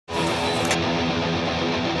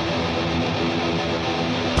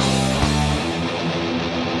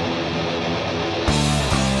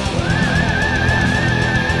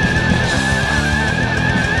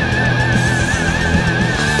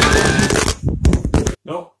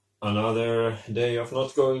another day of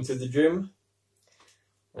not going to the gym.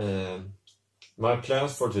 My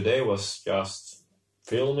plans for today was just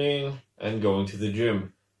filming and going to the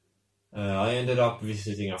gym. I ended up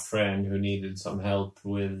visiting a friend who needed some help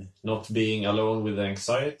with not being alone with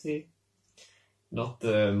anxiety. Not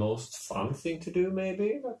the most fun thing to do,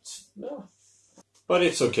 maybe, but no. But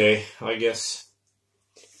it's okay, I guess.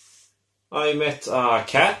 I met a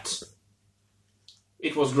cat.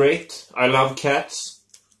 It was great. I love cats.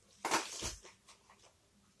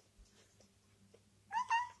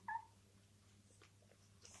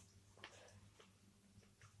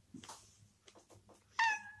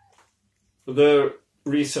 The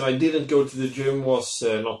reason I didn't go to the gym was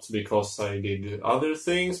not because I did other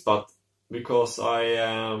things, but because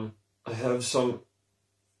I have some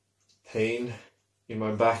pain in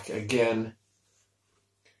my back again.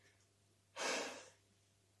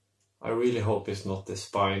 I really hope it's not the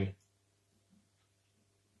spine.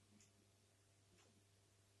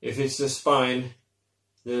 If it's the spine,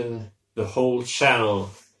 then the whole channel,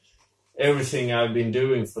 everything I've been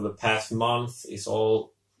doing for the past month is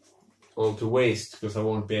all to waste, because I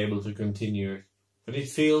won't be able to continue. But it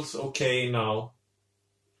feels okay now.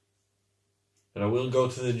 And I will go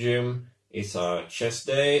to the gym. It's a chest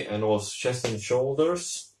day and also chest and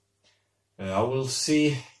shoulders. I will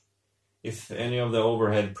see if any of the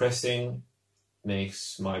overhead pressing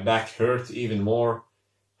makes my back hurt even more.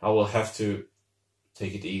 I will have to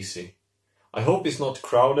take it easy. I hope it's not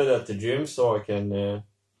crowded at the gym, so I can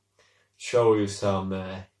show you some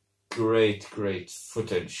great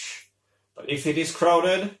footage. But if it is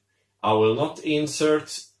crowded, I will not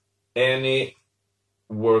insert any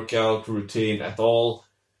workout routine at all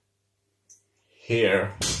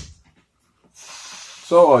here.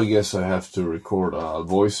 So I guess I have to record a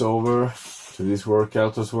voiceover to this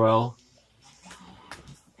workout as well.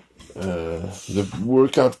 The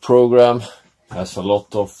workout program has a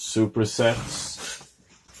lot of supersets.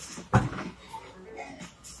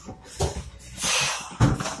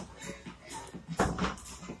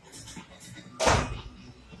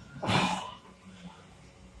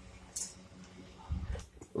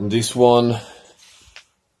 This one,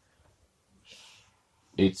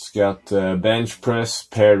 it's got bench press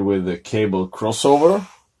paired with a cable crossover.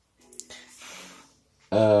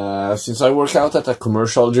 Since I work out at a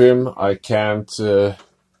commercial gym, I can't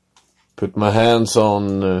put my hands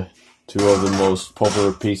on two of the most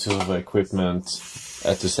popular pieces of equipment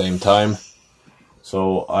at the same time.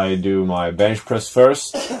 So I do my bench press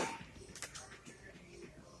first.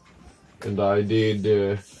 And I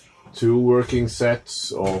did 2 working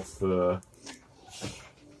sets of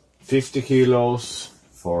 50 kilos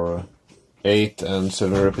for 8 and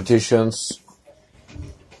 7 repetitions.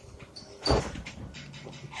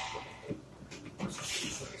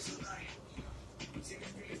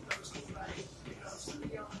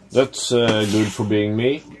 That's good for being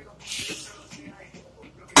me.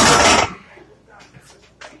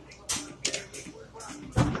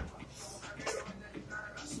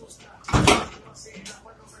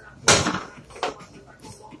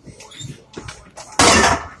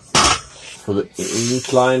 For the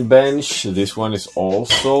incline bench, this one is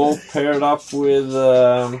also paired up with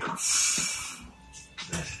a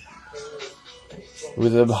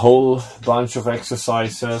whole bunch of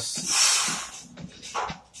exercises.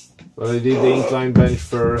 But I did the incline bench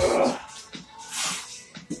first.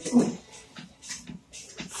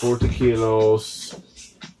 40 kilos.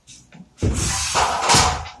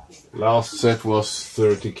 Last set was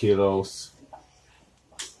 30 kilos.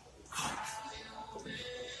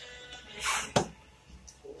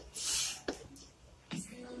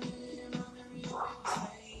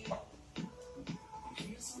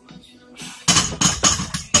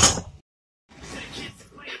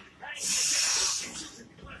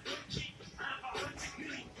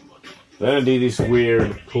 Then I did this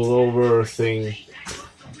weird pullover thing.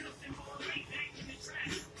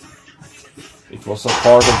 It was a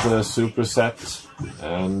part of the superset,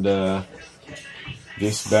 and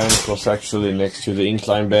this bench was actually next to the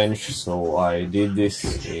incline bench, so I did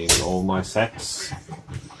this in all my sets.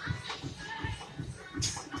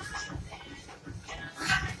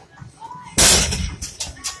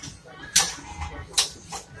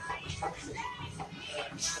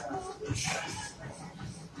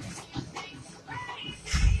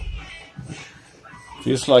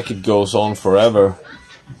 Feels like it goes on forever.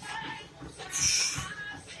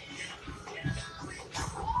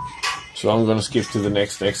 So I'm gonna skip to the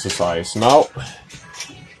next exercise now.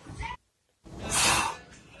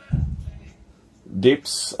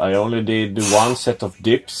 Dips. I only did 1 set of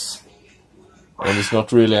dips, and it's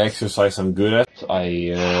not really an exercise I'm good at.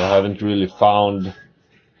 I haven't really found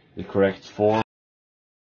the correct form.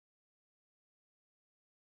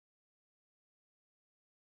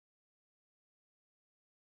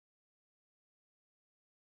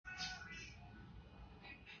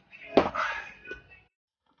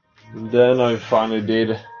 And then I finally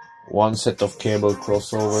did one set of cable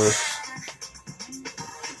crossovers.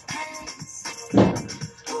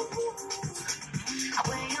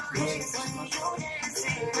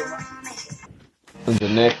 And the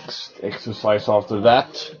next exercise after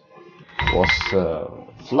that was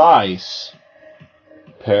flies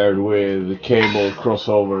paired with cable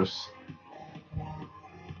crossovers.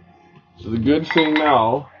 So the good thing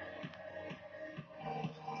now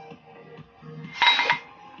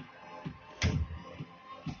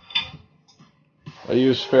I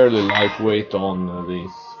use fairly lightweight on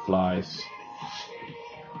these flies.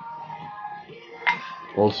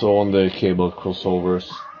 Also on the cable crossovers.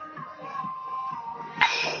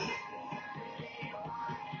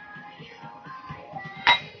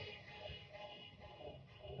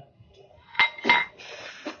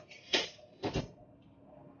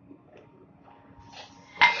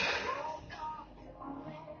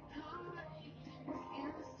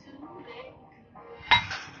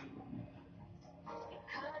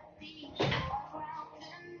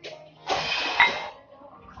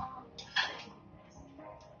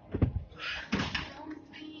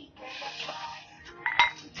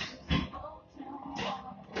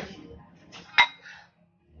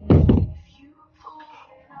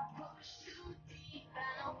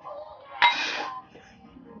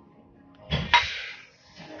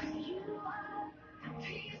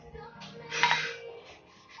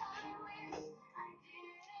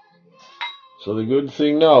 So the good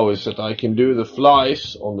thing now is that I can do the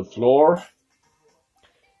flies on the floor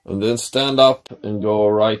and then stand up and go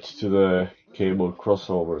right to the cable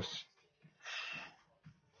crossovers.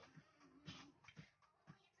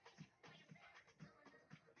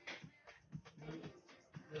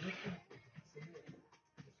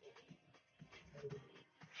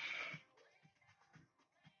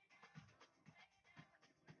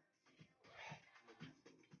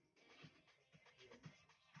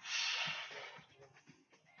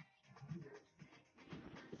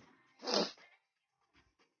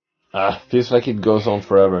 Feels like it goes on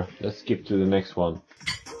forever. Let's skip to the next one.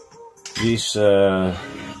 These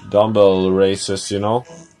dumbbell raises, you know.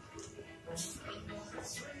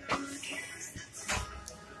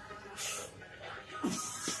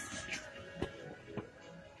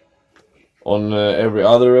 On every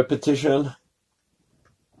other repetition,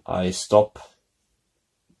 I stop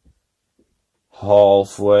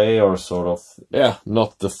halfway or sort of, yeah,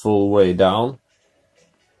 not the full way down.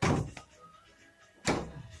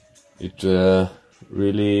 It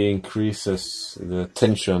really increases the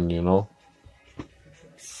tension, you know.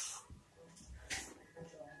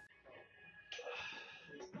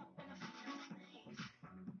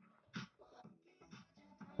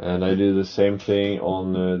 And I do the same thing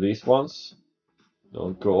on these ones.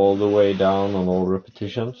 Don't go all the way down on all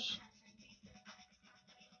repetitions.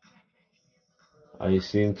 I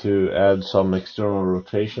seem to add some external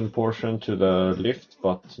rotation portion to the lift,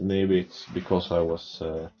 but maybe it's because I was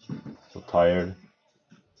so tired.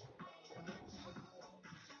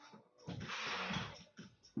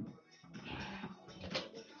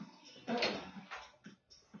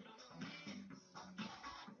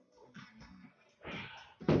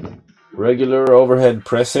 Regular overhead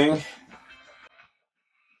pressing.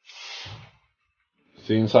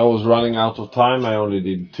 Since I was running out of time, I only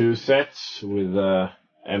did 2 sets with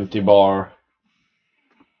empty bar.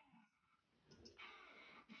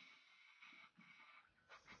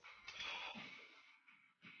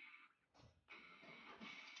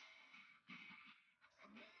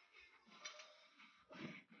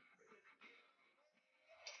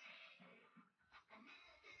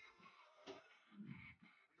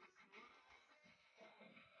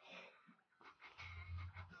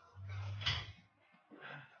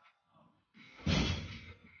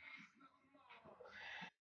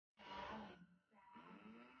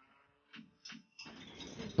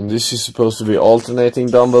 And this is supposed to be alternating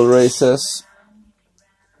dumbbell raises.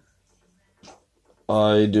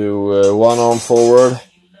 I do one arm forward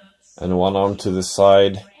and one arm to the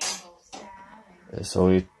side, so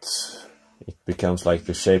it becomes like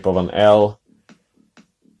the shape of an L.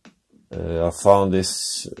 I found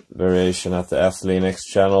this variation at the Athlete X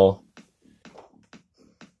channel.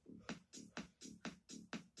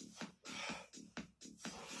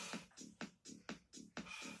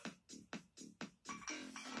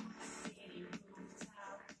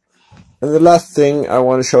 And the last thing I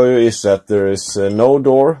want to show you is that there is no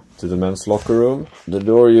door to the men's locker room. The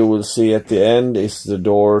door you will see at the end is the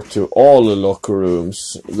door to all the locker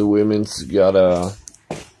rooms. The women's got a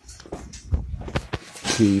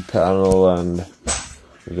key panel and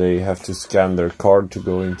they have to scan their card to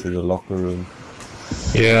go into the locker room.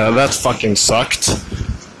 Yeah, that fucking sucked.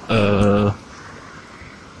 The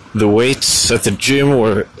weights at the gym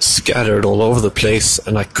were scattered all over the place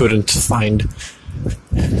and I couldn't find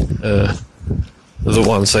the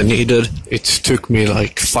ones I needed. It took me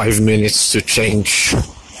like 5 minutes to change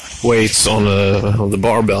weights on the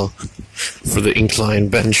barbell for the incline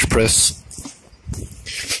bench press.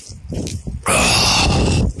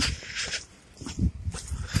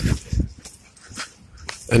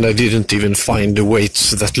 And I didn't even find the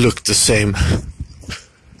weights that looked the same.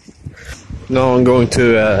 Now I'm going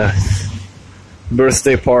to a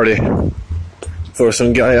birthday party for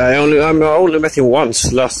some guy. I only met him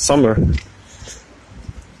once last summer.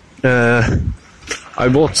 I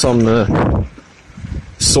bought some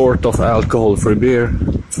sort of alcohol-free beer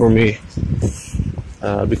for me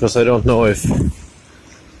because I don't know if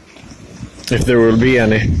there will be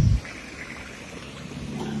any.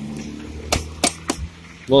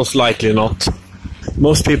 Most likely not.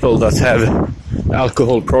 Most people that have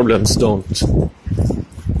alcohol problems don't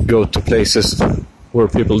go to places where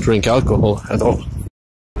people drink alcohol at all.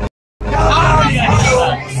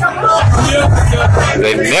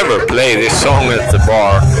 They never play this song at the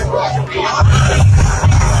bar.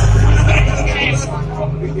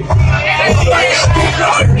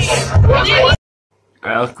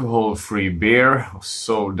 Alcohol-free beer was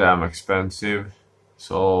so damn expensive,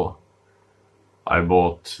 so I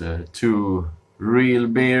bought 2 real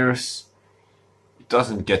beers. It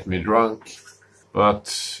doesn't get me drunk,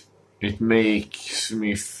 but it makes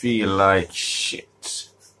me feel like shit.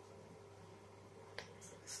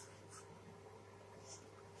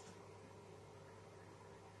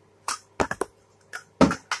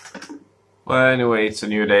 Well, anyway, it's a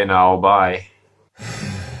new day now. Bye.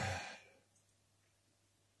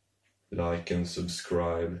 Like and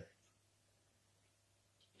subscribe.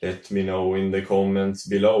 Let me know in the comments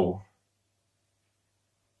below.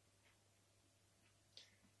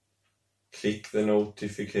 Click the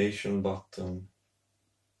notification button.